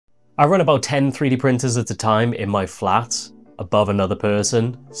I run about 10 3D printers at a time in my flat above another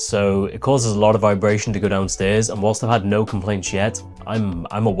person, so it causes a lot of vibration to go downstairs, and whilst I've had no complaints yet, I'm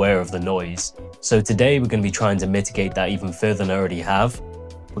aware of the noise. So today we're going to be trying to mitigate that even further than I already have.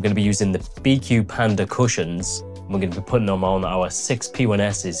 We're going to be using the BIQU Panda Cushions, and we're going to be putting them on our 6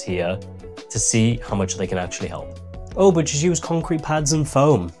 P1Ss here to see how much they can actually help. Oh, but just use concrete pads and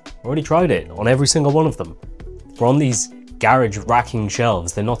foam. I already tried it on every single one of them. We're on these garage racking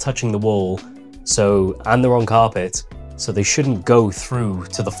shelves, they're not touching the wall, and they're on carpet, so they shouldn't go through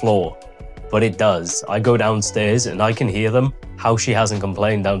to the floor, but it does. I go downstairs and I can hear them. How she hasn't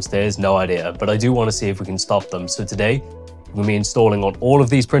complained downstairs, no idea, but I do want to see if we can stop them. So today we're going to be installing on all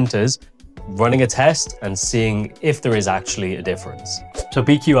of these printers, running a test and seeing if there is actually a difference. So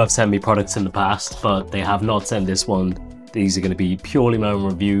BIQU have sent me products in the past, but they have not sent this one. These are going to be purely my own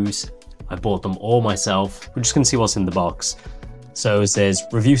reviews. I bought them all myself. We're just going to see what's in the box. So it says,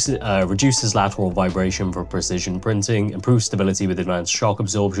 reduces lateral vibration for precision printing, improves stability with advanced shock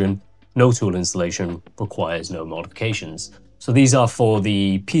absorption, no tool installation, requires no modifications. So these are for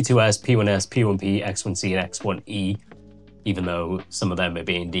the P2S, P1S, P1P, X1C, and X1E. Even though some of them are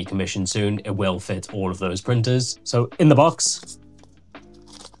being decommissioned soon, it will fit all of those printers. So in the box,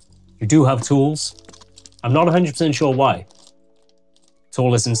 you do have tools. I'm not 100% sure why.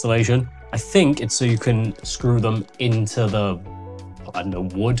 Toolless installation. I think it's so you can screw them into the, I don't know,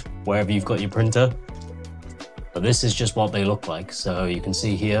 wood, wherever you've got your printer. But this is just what they look like. So you can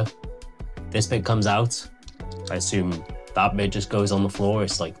see here, this bit comes out. I assume that bit just goes on the floor.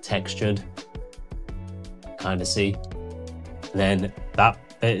 It's like textured, kind of see. And then that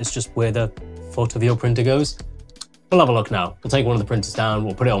bit is just where the foot of your printer goes. We'll have a look now. We'll take one of the printers down,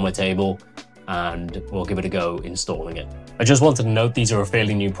 we'll put it on my table, and we'll give it a go installing it. I just wanted to note these are a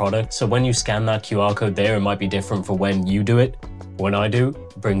fairly new product, so when you scan that QR code there, it might be different for when you do it. When I do,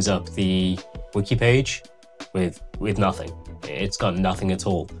 it brings up the wiki page with nothing. It's got nothing at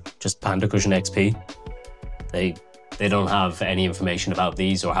all, just Panda Cushion XP. They don't have any information about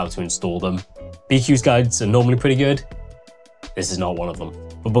these or how to install them. BIQU's guides are normally pretty good. This is not one of them.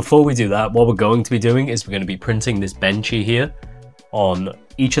 But before we do that, what we're going to be doing is we're going to be printing this benchy here on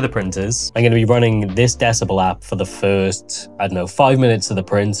each of the printers. I'm going to be running this Decibel app for the first, I don't know, 5 minutes of the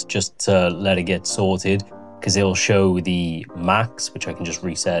print, just to let it get sorted, because it'll show the max, which I can just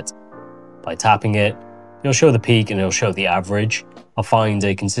reset by tapping it. It'll show the peak and it'll show the average. I'll find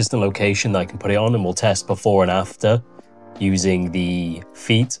a consistent location that I can put it on, and we'll test before and after using the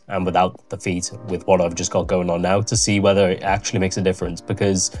feet and without the feet with what I've just got going on now to see whether it actually makes a difference,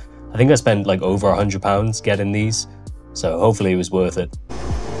 because I think I spent like over £100 getting these. So hopefully it was worth it.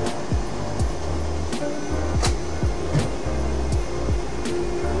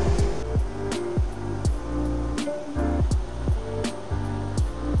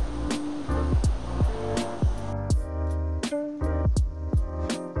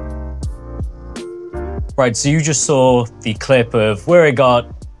 Right, so you just saw the clip of where it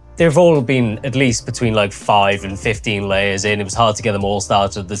got. They've all been at least between like 5 and 15 layers in. It was hard to get them all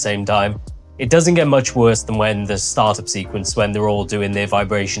started at the same time. It doesn't get much worse than when the startup sequence, when they're all doing their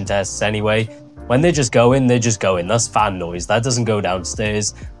vibration tests anyway. When they're just going, they're just going. That's fan noise. That doesn't go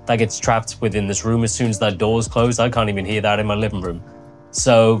downstairs. That gets trapped within this room as soon as that door's closed. I can't even hear that in my living room.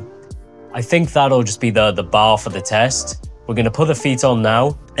 So I think that'll just be the bar for the test. We're going to put the feet on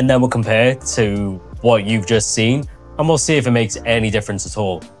now, and then we'll compare to what you've just seen, and we'll see if it makes any difference at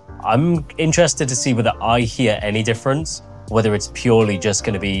all. I'm interested to see whether I hear any difference, whether it's purely just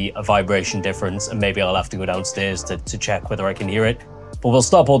going to be a vibration difference, and maybe I'll have to go downstairs to check whether I can hear it. But we'll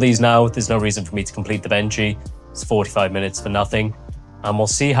stop all these now. There's no reason for me to complete the benchy. It's 45 minutes for nothing. And we'll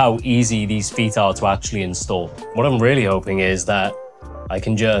see how easy these feet are to actually install. What I'm really hoping is that I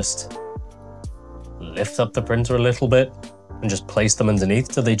can just lift up the printer a little bit and just place them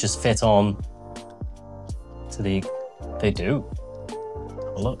underneath so they just fit on to the... They do.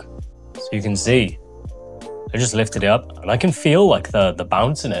 Have a look. So you can see. I just lifted it up and I can feel like the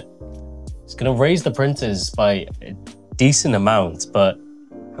bounce in it. It's going to raise the printers by a decent amount, but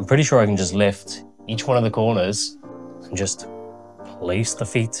I'm pretty sure I can just lift each one of the corners and just place the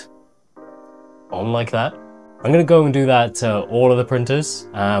feet on like that. I'm going to go and do that to all of the printers,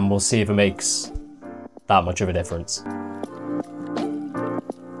 and we'll see if it makes that much of a difference.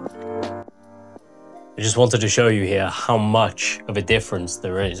 I just wanted to show you here how much of a difference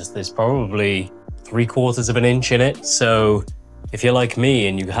there is. There's probably 3/4 of an inch in it. So if you're like me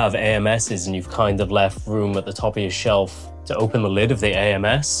and you have AMSs and you've kind of left room at the top of your shelf to open the lid of the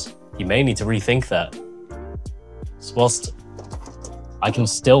AMS, you may need to rethink that. So whilst I can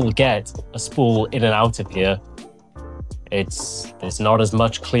still get a spool in and out of here, it's not as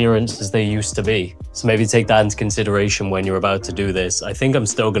much clearance as they used to be. So maybe take that into consideration when you're about to do this. I think I'm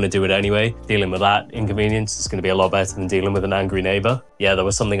still going to do it anyway. Dealing with that inconvenience is going to be a lot better than dealing with an angry neighbor. Yeah, that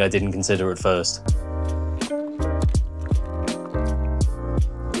was something I didn't consider at first.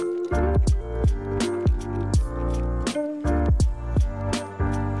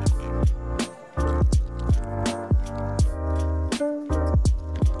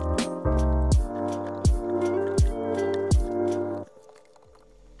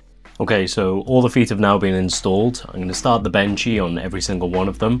 Okay, so all the feet have now been installed. I'm going to start the benchy on every single one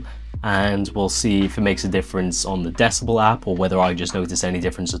of them, and we'll see if it makes a difference on the decibel app or whether I just notice any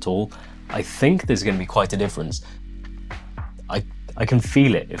difference at all. I think there's going to be quite a difference. I can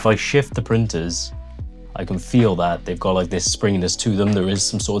feel it. If I shift the printers, I can feel that they've got like this springiness to them. There is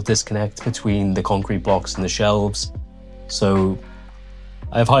some sort of disconnect between the concrete blocks and the shelves. So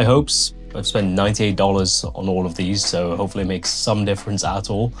I have high hopes. I've spent $98 on all of these, so hopefully it makes some difference at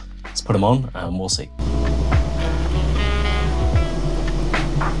all. Let's put them on and we'll see.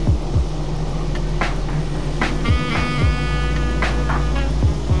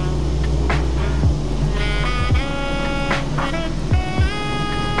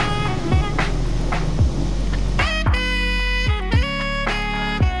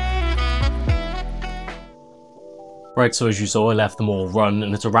 Right, so as you saw, I left them all run,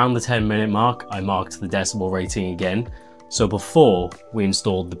 and it's around the 10-minute mark I marked the decibel rating again. So before we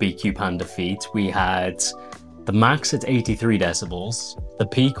installed the BIQU Panda feet, we had the max at 83 decibels, the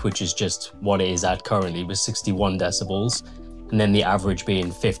peak, which is just what it is at currently, was 61 decibels, and then the average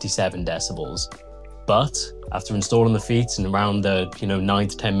being 57 decibels. But after installing the feet and around the 9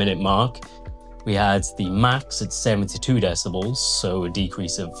 to 10 minute mark, we had the max at 72 decibels, so a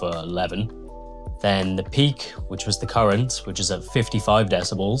decrease of 11. Then the peak, which was the current, which is at 55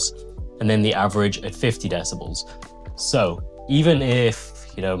 decibels, and then the average at 50 decibels. So even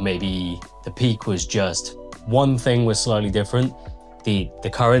if, maybe the peak was just one thing was slightly different, the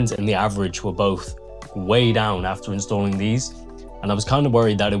current and the average were both way down after installing these. And I was kind of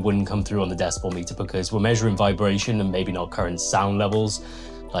worried that it wouldn't come through on the decibel meter because we're measuring vibration and maybe not current sound levels.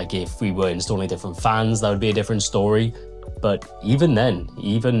 Like if we were installing different fans, that would be a different story. But even then,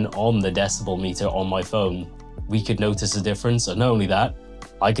 even on the decibel meter on my phone, we could notice a difference. And not only that,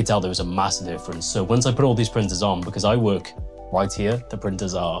 I could tell there was a massive difference. So once I put all these printers on, because I work right here, the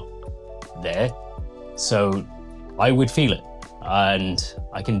printers are there. So I would feel it. And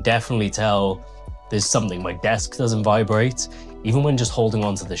I can definitely tell there's something. My desk doesn't vibrate. Even when just holding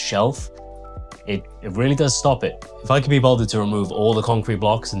onto the shelf, it really does stop it. If I could be bothered to remove all the concrete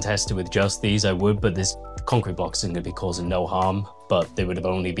blocks and test it with just these, I would, but this concrete blocks isn't going to be causing no harm, but they would have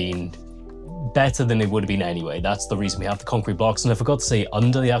only been better than it would have been anyway. That's the reason we have the concrete blocks. And I forgot to say,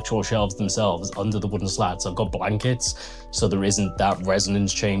 under the actual shelves themselves, under the wooden slats, I've got blankets, so there isn't that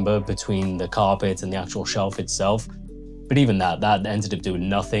resonance chamber between the carpet and the actual shelf itself. But even that ended up doing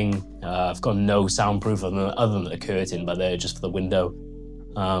nothing. I've got no soundproof other than the curtain, but they're just for the window.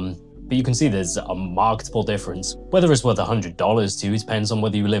 But you can see there's a marketable difference. Whether it's worth $100 to you, it depends on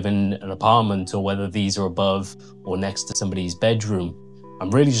whether you live in an apartment or whether these are above or next to somebody's bedroom.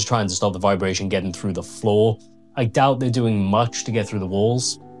 I'm really just trying to stop the vibration getting through the floor. I doubt they're doing much to get through the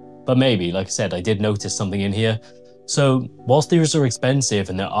walls, but maybe, like I said, I did notice something in here. So whilst these are expensive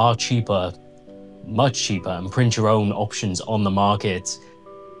and there are cheaper, much cheaper, and print your own options on the market,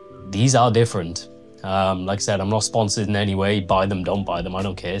 these are different. Like I said, I'm not sponsored in any way. Buy them, don't buy them, I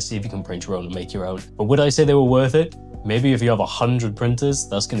don't care. See if you can print your own and make your own. But would I say they were worth it? Maybe if you have 100 printers,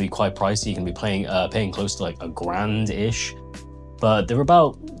 that's going to be quite pricey. You can be paying close to like a grand-ish. But they're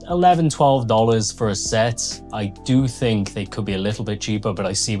about $11, $12 for a set. I do think they could be a little bit cheaper, but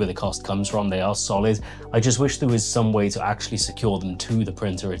I see where the cost comes from. They are solid. I just wish there was some way to actually secure them to the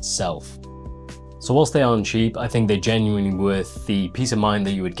printer itself. So whilst they aren't cheap, I think they're genuinely worth the peace of mind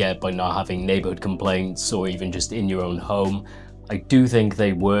that you would get by not having neighborhood complaints or even just in your own home. I do think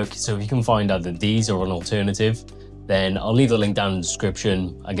they work, so if you can find out that these are an alternative, then I'll leave the link down in the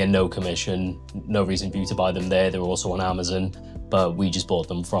description. Again, no commission, no reason for you to buy them there. They're also on Amazon, but we just bought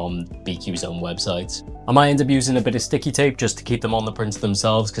them from BIQU's own website. I might end up using a bit of sticky tape just to keep them on the printer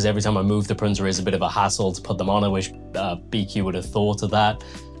themselves, because every time I move the printer is a bit of a hassle to put them on. I wish BIQU would have thought of that.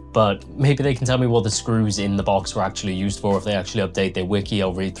 But maybe they can tell me what the screws in the box were actually used for. If they actually update their wiki,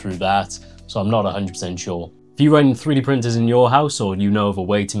 I'll read through that. So I'm not 100% sure. If you run 3D printers in your house or you know of a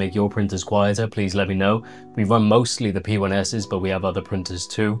way to make your printers quieter, please let me know. We run mostly the P1Ss, but we have other printers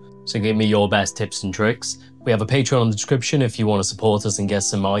too. So give me your best tips and tricks. We have a Patreon in the description if you want to support us and get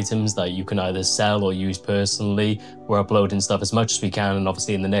some items that you can either sell or use personally. We're uploading stuff as much as we can, and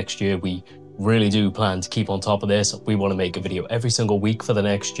obviously in the next year we really do plan to keep on top of this. We want to make a video every single week for the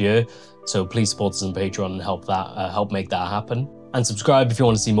next year, so please support us on Patreon and help make that happen. And subscribe if you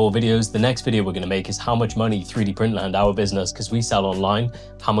want to see more videos. The next video we're going to make is how much money 3D print land our business, because we sell online.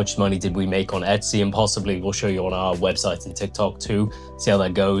 How much money did we make on Etsy, and possibly we'll show you on our website and TikTok too, see how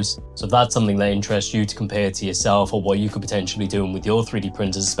that goes. So if that's something that interests you to compare to yourself, or what you could potentially be doing with your 3D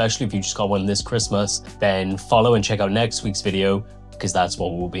printers, especially if you just got one this Christmas, then follow and check out next week's video, because that's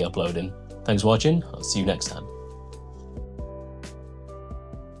what we'll be uploading. Thanks for watching. I'll see you next time.